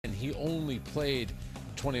only played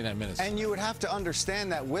 29 minutes. And you would have to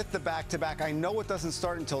understand that with the back-to-back, I know it doesn't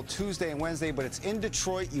start until Tuesday and Wednesday, but it's in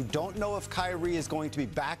Detroit. You don't know if Kyrie is going to be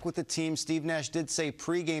back with the team. Steve Nash did say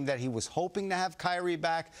pregame that he was hoping to have Kyrie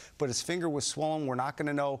back, but his finger was swollen. We're not going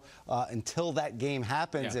to know until that game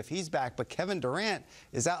happens if he's back. But Kevin Durant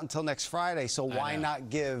is out until next Friday, so why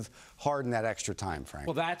not give Harden that extra time, Frank?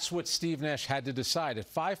 Well, that's what Steve Nash had to decide.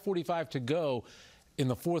 At 5:45 to go in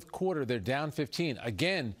the fourth quarter, they're down 15.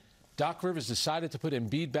 Again, Doc Rivers decided to put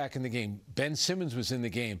Embiid back in the game. Ben Simmons was in the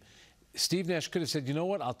game. Steve Nash could have said, you know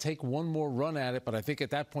what, I'll take one more run at it, but I think at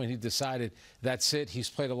that point he decided that's it. He's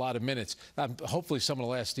played a lot of minutes. Hopefully someone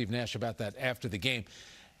will ask Steve Nash about that after the game.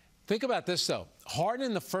 Think about this, though. Harden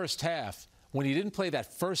in the first half, when he didn't play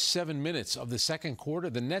that first 7 minutes of the second quarter,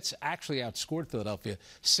 the Nets actually outscored Philadelphia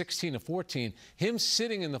 16-14. Him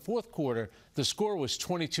sitting in the fourth quarter, the score was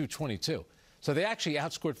 22-22. So they actually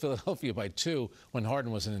outscored Philadelphia by 2 when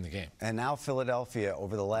Harden wasn't in the game. And now Philadelphia,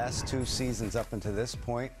 over the last 2 seasons up until this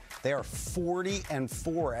point, they are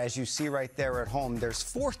 40-4, as you see right there at home. There's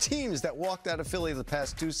 4 teams that walked out of Philly the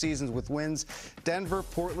past 2 seasons with wins: Denver,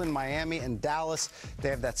 Portland, Miami, and Dallas. They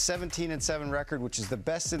have that 17-7 record, which is the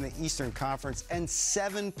best in the Eastern Conference, and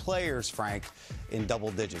 7 players, Frank, in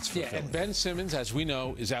double digits for Philly. And Ben Simmons, as we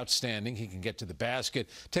know, is outstanding. He can get to the basket,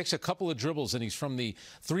 takes a couple of dribbles, and he's from the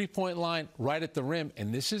three-point line right at the rim.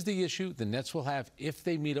 And this is the issue the Nets will have if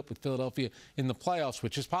they meet up with Philadelphia in the playoffs,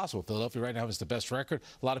 which is possible. Philadelphia right now has the best record.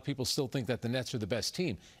 A lot of people still think that the Nets are the best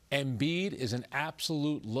team. Embiid is an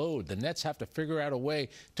absolute load. The Nets have to figure out a way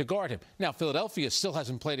to guard him. Now, Philadelphia still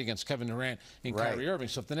hasn't played against Kevin Durant and Kyrie Irving.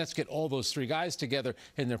 So if the Nets get all those 3 guys together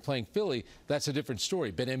and they're playing Philly, that's a different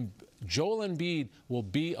story. But Joel Embiid will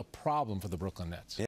be a problem for the Brooklyn Nets.